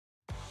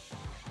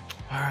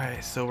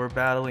Alright, so we're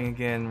battling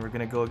again. We're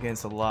gonna go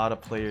against a lot of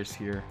players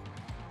here.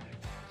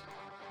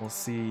 We'll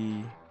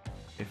see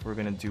if we're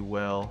gonna do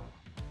well.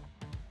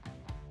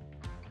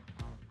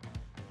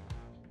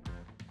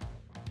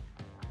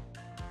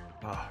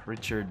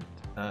 Richard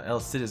El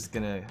Cid is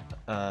gonna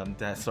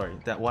that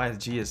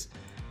YSG is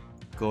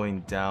going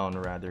down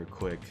rather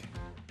quick.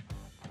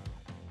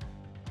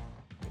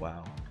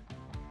 Wow.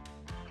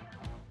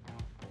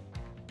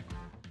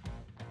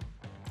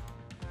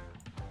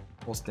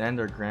 We'll stand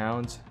our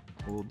ground.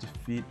 We'll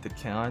defeat the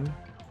Khan.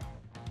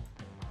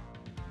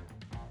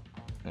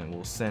 And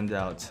we'll send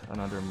out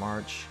another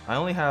march. I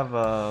only have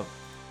a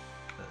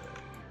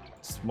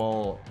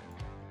small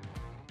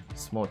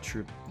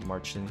troop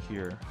march in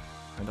here.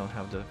 I don't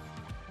have the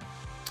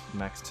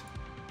maxed.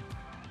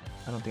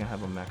 I don't think I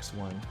have a max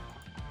one.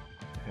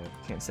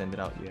 I can't send it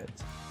out yet.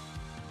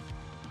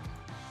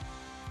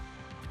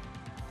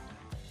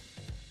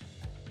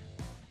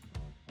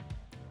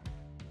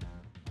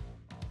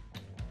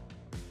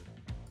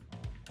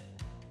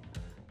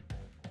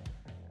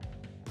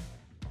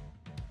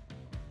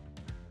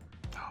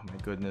 Oh my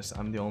goodness,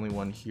 I'm the only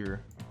one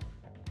here.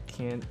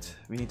 Can't.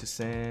 We need to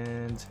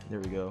send. There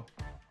we go.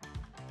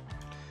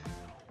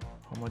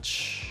 How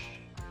much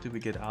did we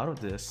get out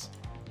of this?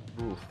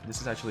 Oof,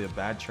 this is actually a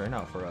bad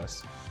turnout for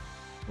us.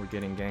 We're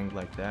getting ganged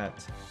like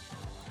that.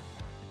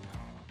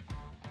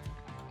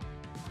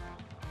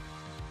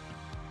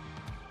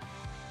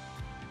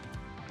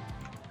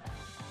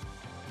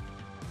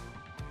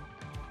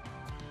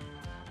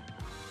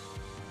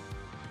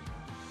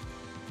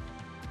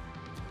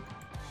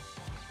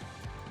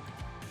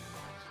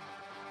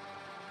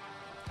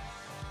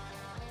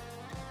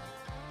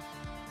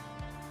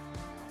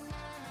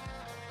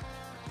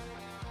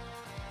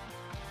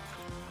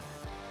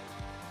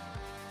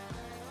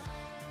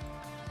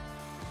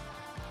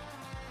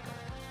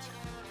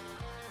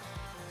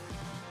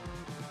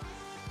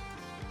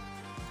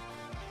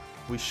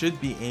 We should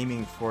be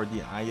aiming for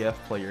the IF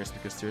players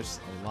because there's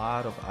a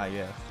lot of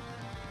IF.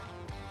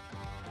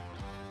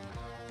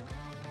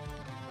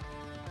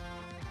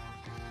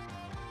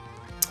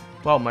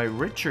 Wow, my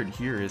Richard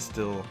here is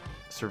still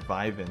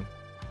surviving.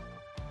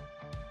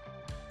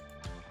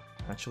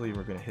 Actually,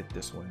 we're gonna hit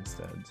this one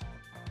instead.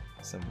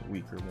 Some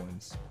weaker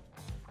ones.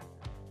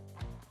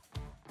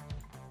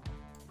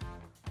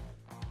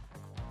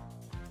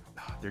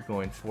 They're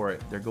going for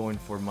it. They're going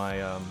for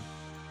my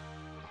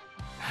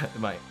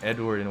my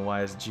Edward and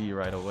YSG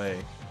right away.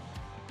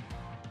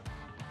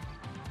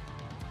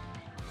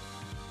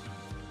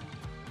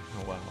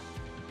 Oh wow.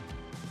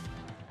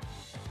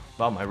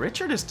 Wow, my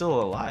Richard is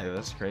still alive.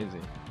 That's crazy.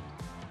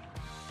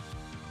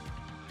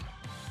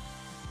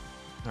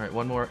 Alright,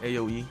 one more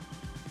AoE.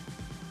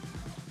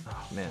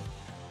 Oh man.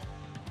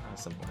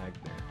 That's some lag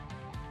there.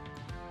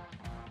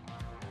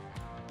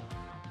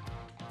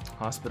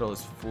 Hospital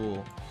is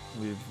full.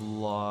 We've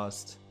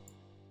lost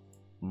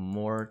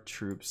more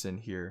troops in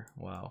here.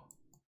 Wow.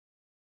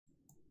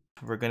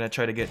 We're gonna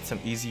try to get some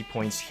easy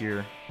points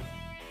here.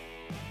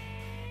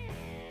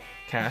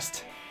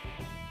 Cast.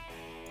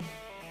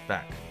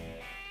 Back.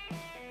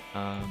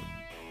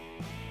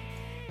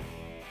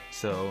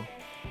 So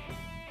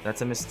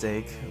that's a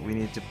mistake. We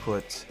need to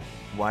put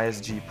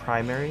YSG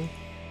primary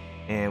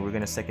and we're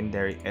gonna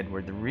secondary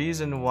Edward. The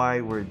reason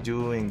why we're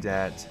doing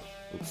that,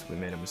 oops, we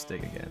made a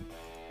mistake again.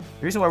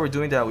 The reason why we're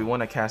doing that, we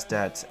want to cast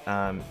that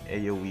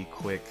AoE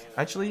quick.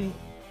 Actually,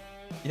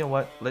 you know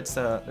what? Let's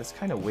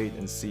kind of wait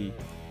and see.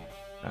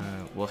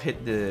 We'll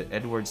hit the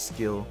Edward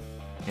skill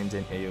and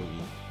then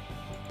AoE.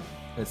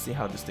 Let's see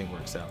how this thing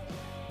works out.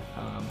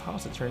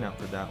 How's the turnout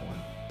for that one?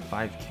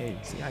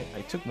 5k. See,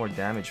 I took more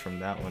damage from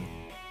that one.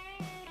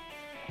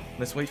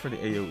 Let's wait for the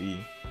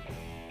AoE.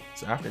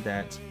 So after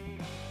that,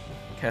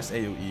 cast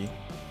AoE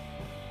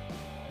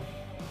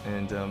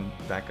and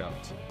back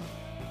out.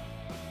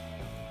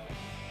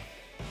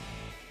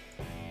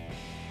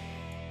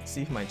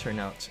 See if my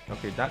turnout.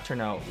 Okay, that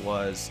turnout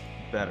was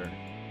better.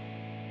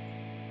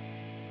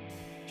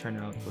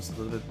 Turnout was a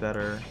little bit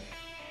better.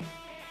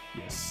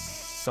 Yes,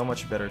 so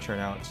much better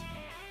turnout.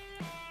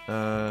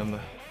 We're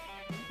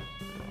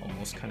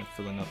almost kind of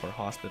filling up our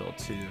hospital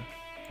too.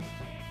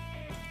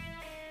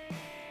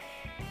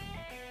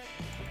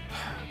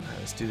 Alright,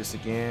 let's do this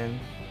again,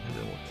 and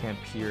then we'll camp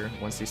here.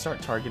 Once they start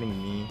targeting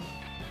me,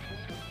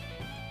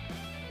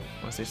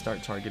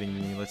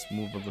 let's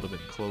move a little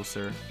bit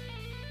closer.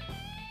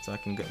 So I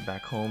can get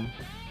back home.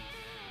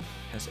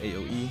 As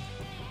AoE.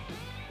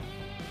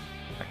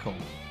 Back home.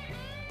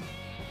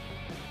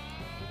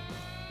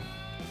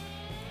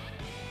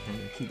 And I'm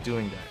gonna keep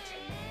doing that.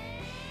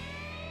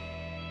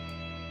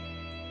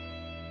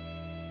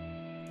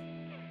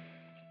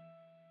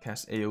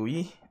 Cast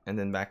AoE and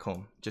then back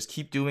home. Just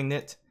keep doing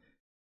it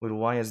with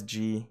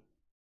YSG.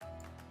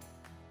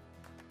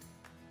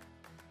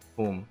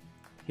 Boom.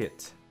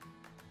 Hit.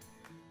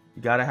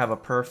 You gotta have a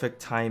perfect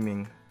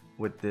timing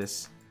with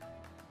this.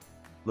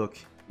 Look,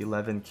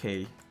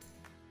 11k.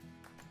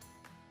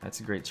 That's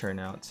a great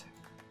turnout.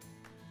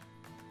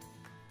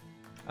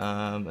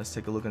 Let's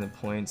take a look at the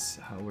points,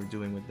 how we're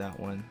doing with that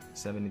one.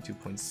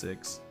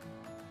 72.6.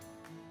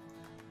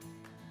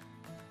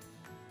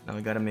 Now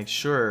we gotta make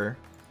sure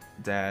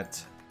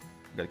that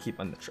we gotta keep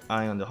an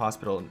eye on the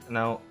hospital.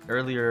 Now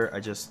earlier I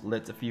just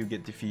let a few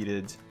get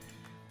defeated.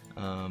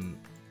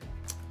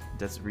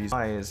 That's the reason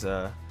why is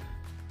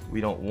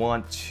we don't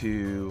want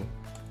to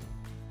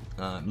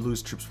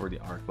lose troops for the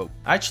arc. But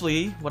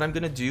actually, what I'm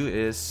gonna do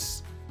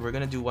is we're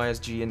gonna do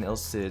YSG and El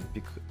Cid,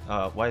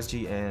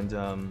 YSG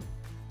and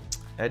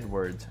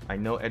Edward. I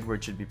know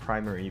Edward should be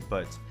primary,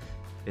 but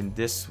in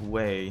this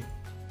way,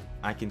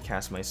 I can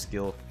cast my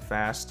skill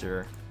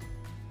faster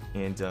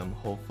and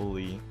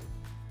hopefully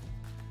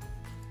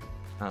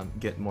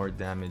get more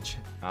damage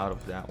out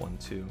of that one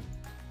too.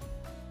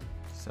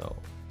 So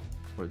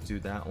we'll do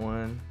that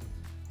one,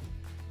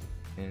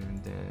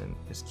 and then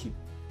just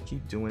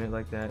keep doing it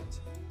like that.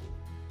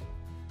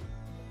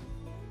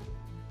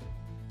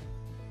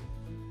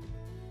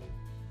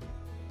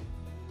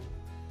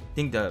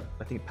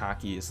 I think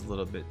Paki is a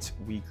little bit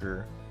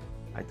weaker.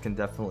 I can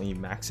definitely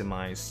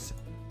maximize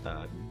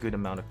a good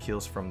amount of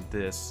kills from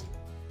this.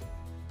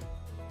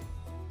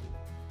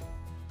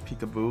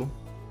 Peekaboo.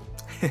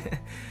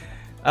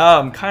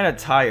 I'm kind of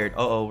tired.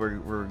 Uh oh,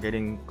 we're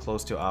getting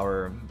close to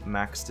our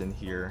maxed in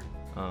here.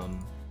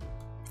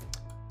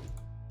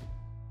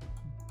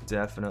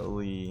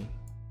 Definitely.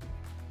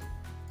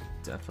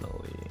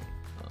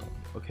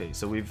 Okay,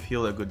 so we've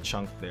healed a good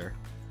chunk there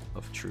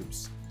of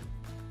troops.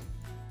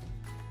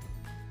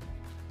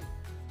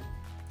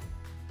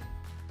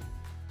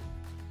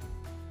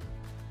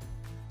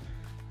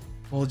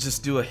 We'll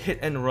just do a hit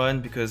and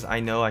run because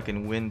I know I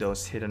can win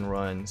those hit and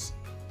runs.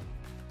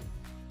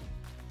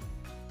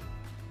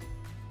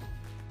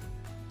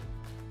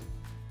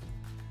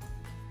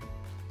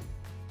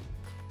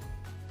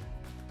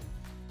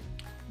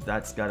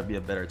 That's gotta be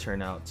a better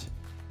turnout.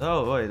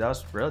 Oh boy, that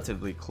was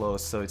relatively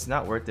close, so it's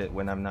not worth it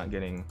when I'm not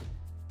getting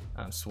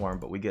swarm,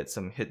 but we get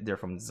some hit there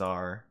from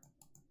Tsar.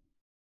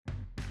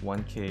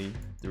 1k,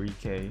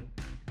 3k,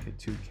 okay,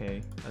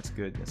 2k, that's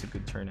good, that's a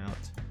good turnout.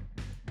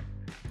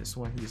 This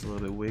one, he's a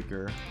little bit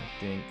weaker, I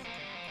think.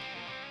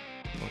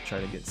 We'll try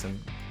to get some.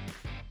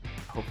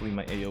 Hopefully,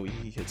 my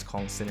AoE hits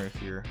Kong Center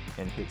here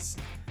and hits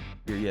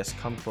here. Yes,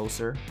 come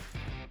closer.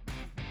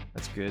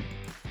 That's good.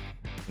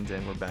 And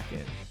then we're back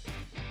in.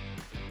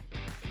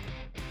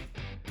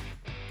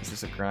 This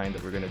is a grind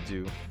that we're gonna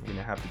do. We're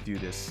gonna have to do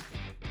this.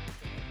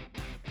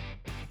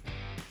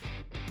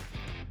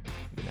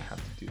 We're gonna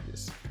have to do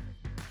this.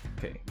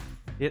 Okay,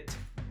 hit,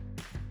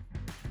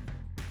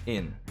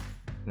 in,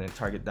 and then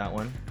target that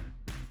one.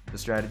 The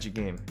strategy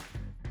game.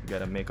 We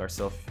gotta make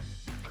ourselves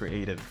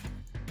creative.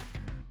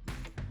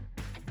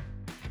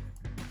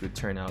 Good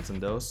turnouts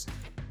on those.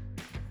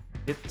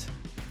 Hit.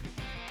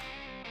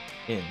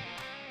 In.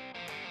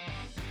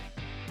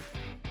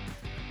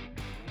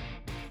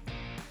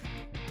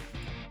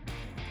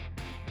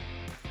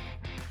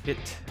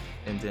 Hit.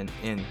 And then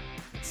in.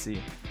 Let's see.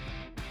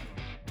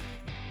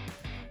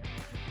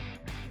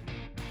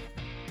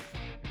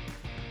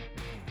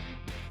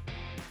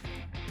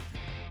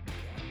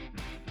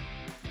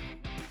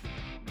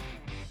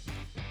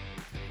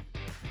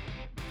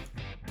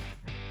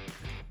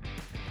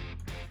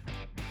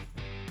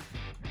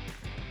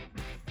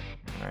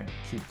 Alright,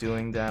 keep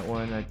doing that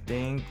one. I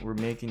think we're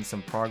making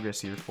some progress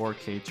here.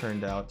 4k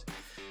turned out.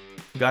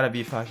 Gotta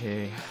be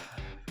fucking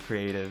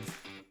creative.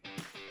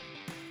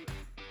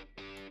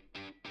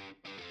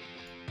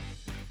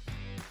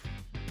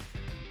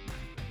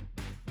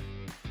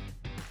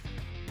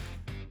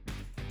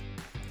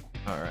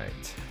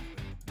 Alright.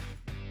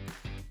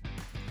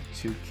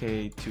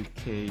 2k,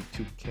 2k,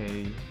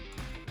 2k.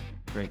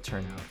 Great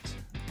turnout.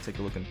 Take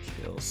a look at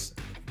kills.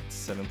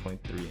 7.3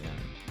 M.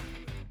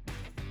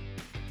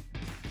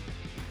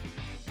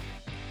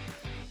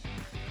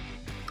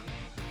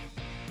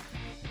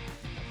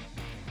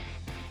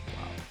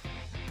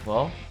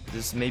 Well,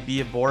 this may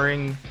be a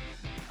boring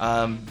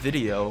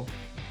video,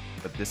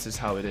 but this is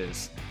how it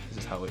is. This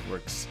is how it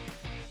works.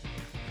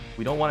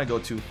 We don't want to go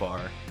too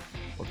far.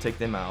 We'll take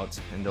them out,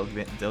 and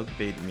they'll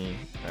bait me,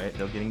 right?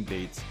 They're getting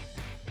bait,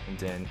 and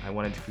then I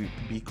wanted to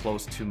be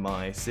close to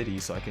my city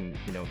so I can,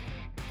 you know,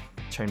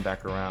 turn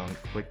back around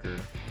quicker,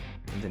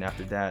 and then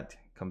after that,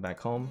 come back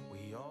home,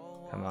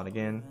 come out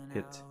again,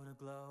 hit.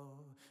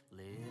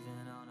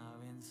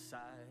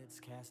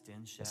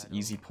 That's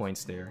easy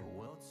points there.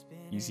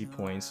 Easy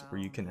points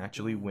where you can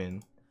actually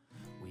win.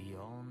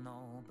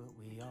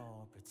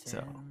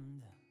 So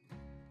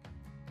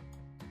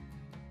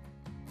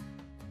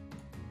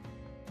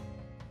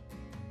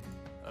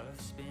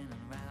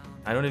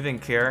I don't even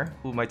care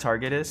who my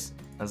target is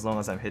as long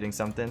as I'm hitting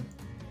something.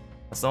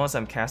 As long as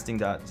I'm casting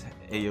that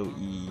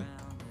AoE.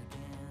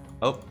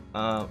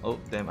 Oh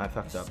damn, I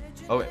fucked up.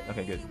 Oh wait,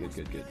 okay,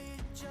 good.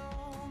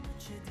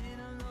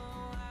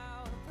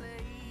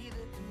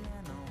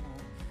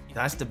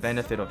 That's the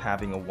benefit of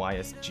having a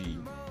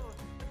YSG.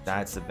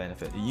 That's the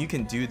benefit. You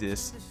can do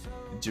this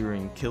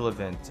during kill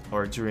event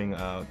or during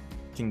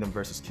Kingdom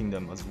versus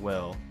Kingdom as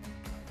well.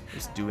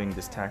 Just doing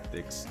this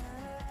tactics.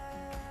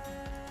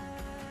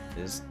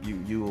 is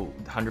you will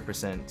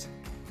 100%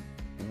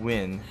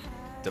 win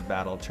the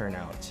battle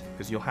turnout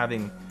because you're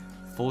having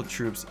full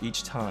troops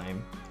each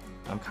time.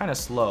 I'm kind of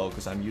slow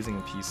because I'm using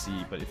a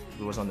PC, but if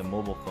it was on the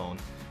mobile phone,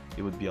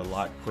 it would be a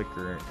lot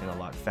quicker and a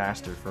lot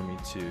faster for me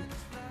to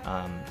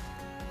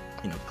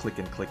you know, click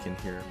in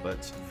here.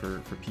 But for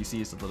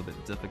PC, it's a little bit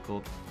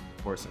difficult.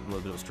 Of course, a little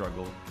bit of a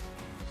struggle.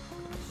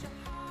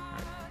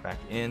 Alright, back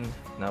in.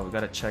 Now we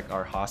gotta check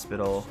our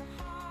hospital.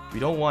 We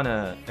don't want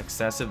to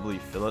excessively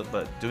fill it,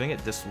 but doing it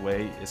this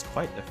way is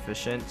quite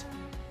efficient,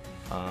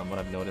 what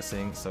I'm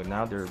noticing. So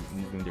now they're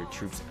moving their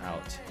troops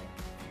out.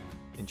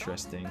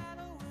 Interesting.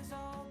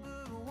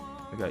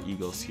 We got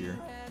eagles here.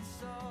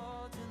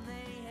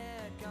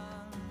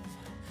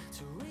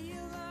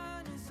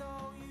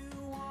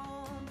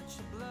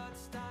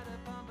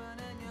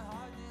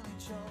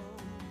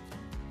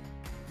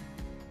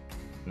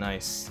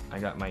 Nice, I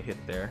got my hit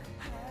there.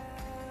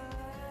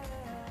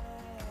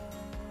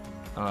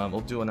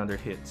 We'll do another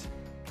hit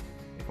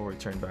before we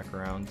turn back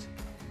around.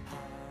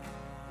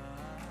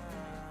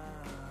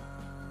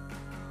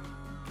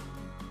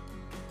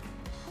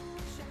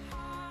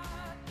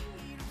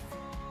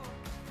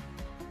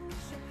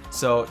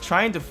 So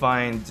trying to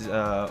find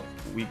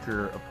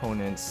weaker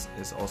opponents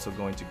is also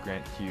going to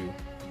grant you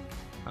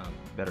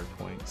better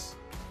points.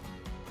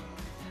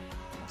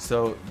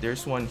 So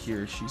there's one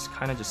here, she's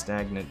kind of just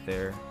stagnant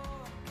there.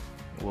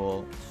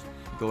 We'll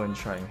go and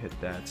try and hit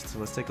that. So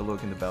let's take a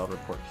look in the battle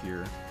report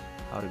here.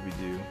 How did we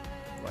do?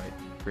 Right,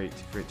 great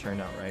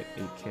turnout, right?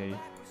 8k,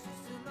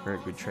 very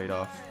good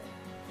trade-off.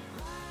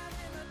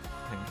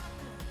 Okay.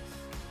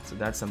 So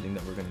that's something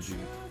that we're gonna do.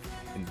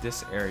 In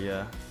this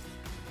area,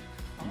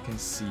 you can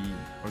see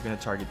we're gonna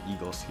target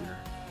eagles here.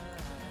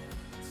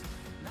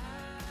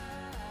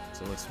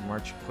 So let's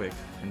march quick,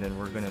 and then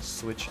we're gonna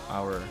switch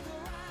our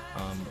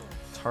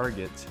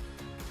target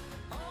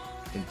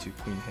into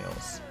Queen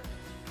Hails.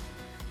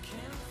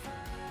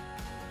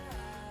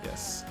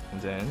 Yes,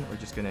 and then we're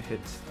just gonna hit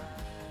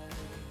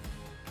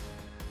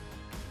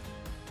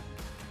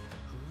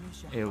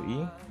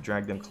AoE,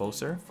 drag them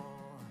closer,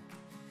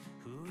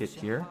 hit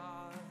here,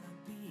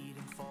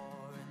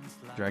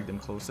 drag them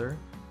closer,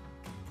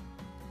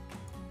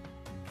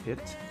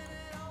 hit.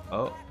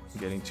 Oh, I'm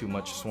getting too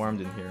much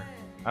swarmed in here.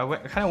 I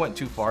kind of went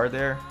too far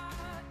there,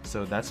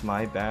 so that's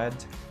my bad,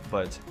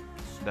 but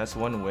that's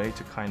one way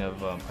to kind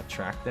of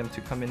attract them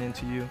to coming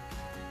into you.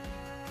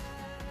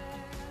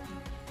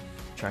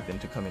 Attract them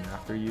to come in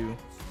after you.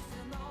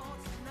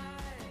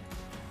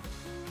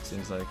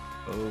 Seems like,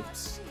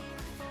 oops.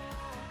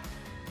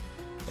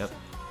 Yep,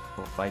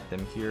 we'll fight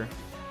them here.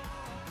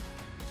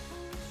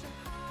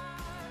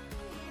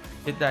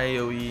 Hit that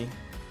AoE.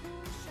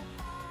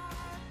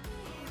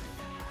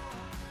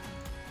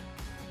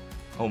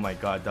 Oh my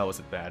god, that was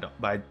a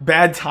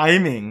bad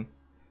timing.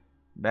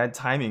 Bad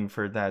timing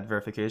for that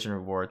verification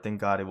reward.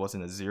 Thank god it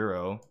wasn't a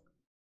 0.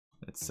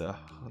 It's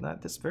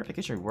this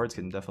verification rewards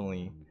can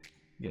definitely.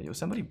 Yeah, yo,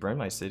 somebody burn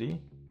my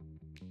city?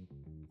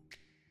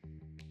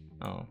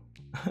 Oh.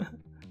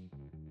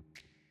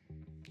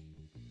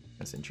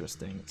 That's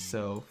interesting.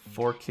 So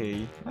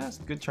 4k, that's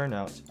a good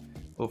turnout.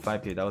 Oh,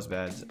 5k, that was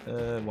bad.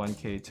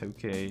 1k,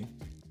 2k,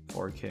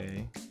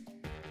 4k.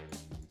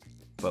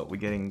 But we're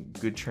getting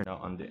good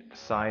turnout on the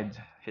side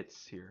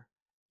hits here.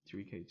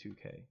 3k,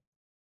 2k.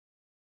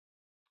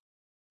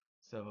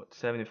 So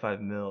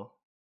 75 mil.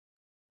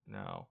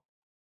 Now,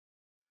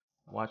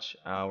 watch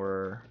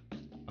our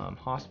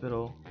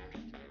hospital.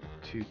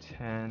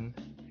 210.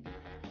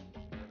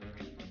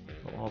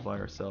 We're all by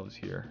ourselves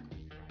here.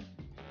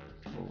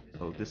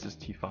 Oh, this is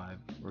T5.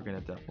 We're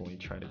gonna definitely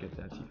try to get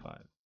that T5.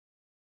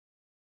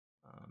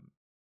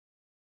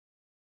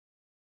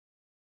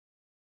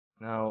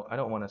 Now, I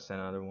don't want to send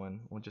another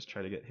one. We'll just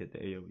try to hit the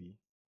AoE.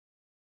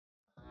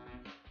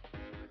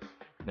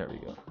 There we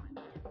go.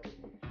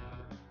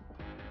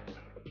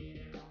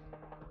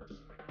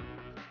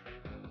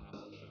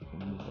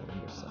 Move that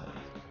on this side.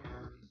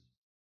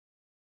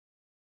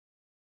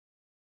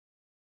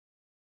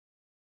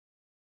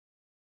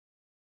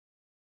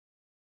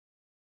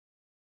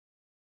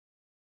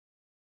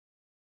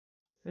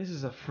 This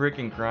is a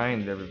freaking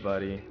grind,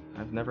 everybody.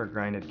 I've never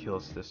grinded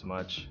kills this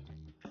much.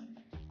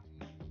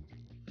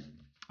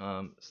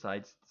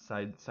 Side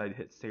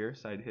hits here,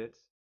 side hits.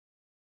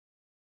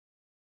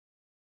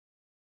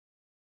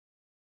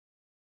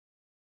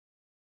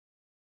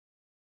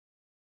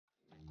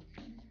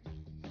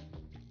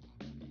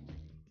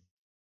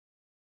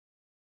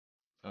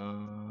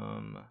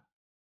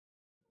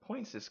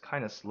 Points is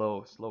kind of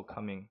slow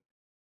coming.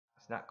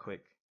 It's not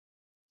quick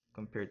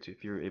compared to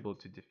if you're able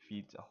to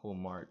defeat a whole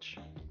march.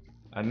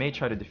 I may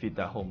try to defeat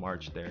that whole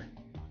march there.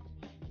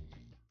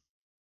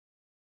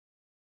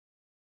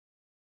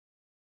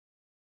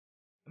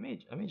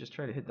 I may just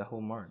try to hit the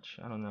whole march.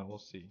 I don't know, we'll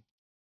see.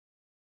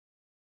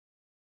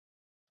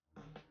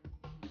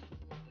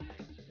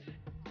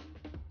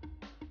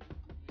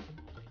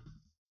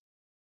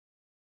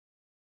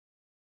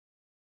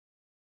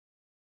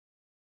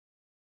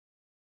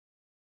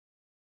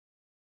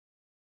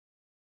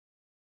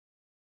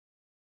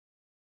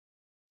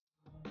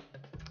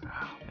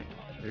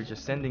 They're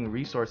just sending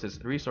resources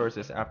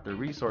after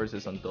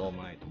resources on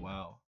Dolomite.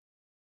 Wow.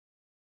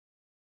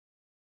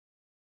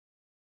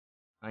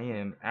 I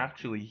am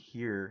actually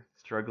here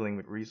struggling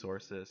with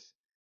resources.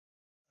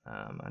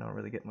 I don't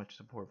really get much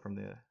support from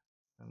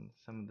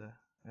some of the.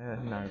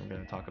 I'm not even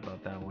gonna talk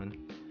about that one.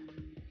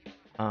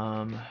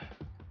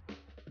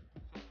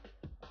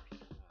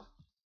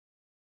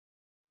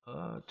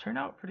 Turned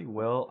out pretty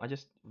well. I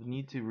just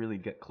need to really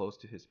get close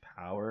to his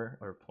power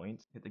or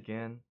points. Hit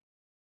again.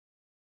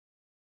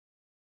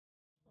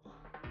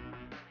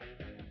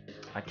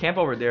 I camp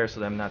over there so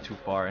that I'm not too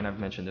far, and I've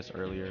mentioned this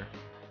earlier.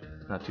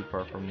 Not too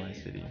far from my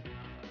city.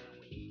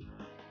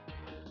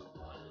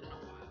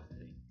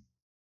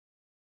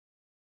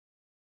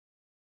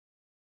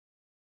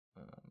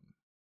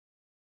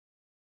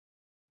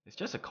 It's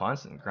just a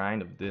constant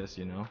grind of this,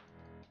 you know.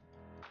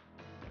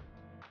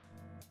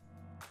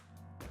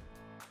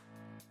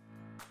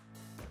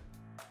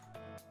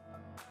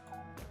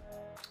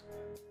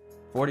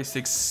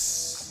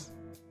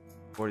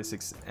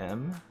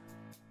 $46M.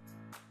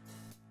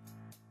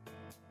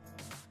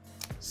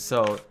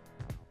 So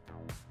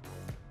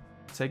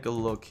take a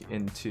look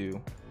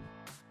into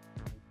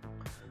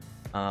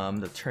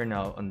the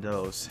turnout on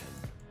those.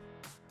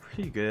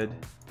 Pretty good.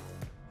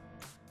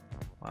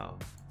 Wow,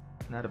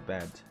 not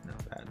bad,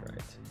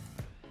 right?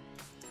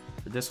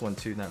 For this one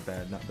too, not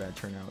bad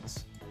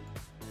turnouts.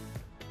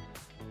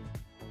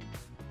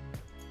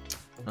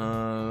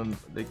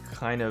 They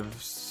kind of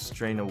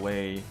strain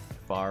away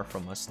far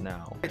from us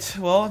now. Right,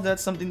 well,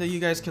 that's something that you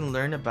guys can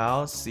learn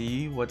about,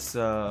 see what's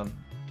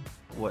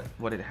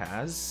what it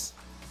has,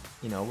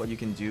 you know, what you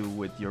can do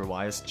with your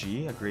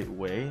YSG, a great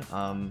way.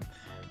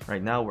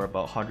 Right now we're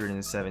about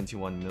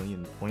 171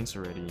 million points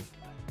already.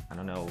 I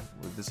don't know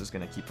if this is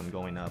gonna keep on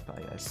going up. I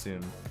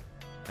assume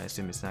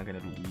it's not gonna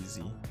be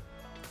easy,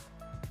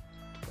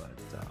 but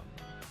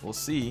we'll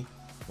see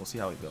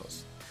how it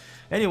goes.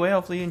 Anyway,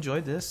 hopefully you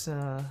enjoyed this.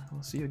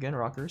 We'll see you again,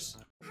 rockers.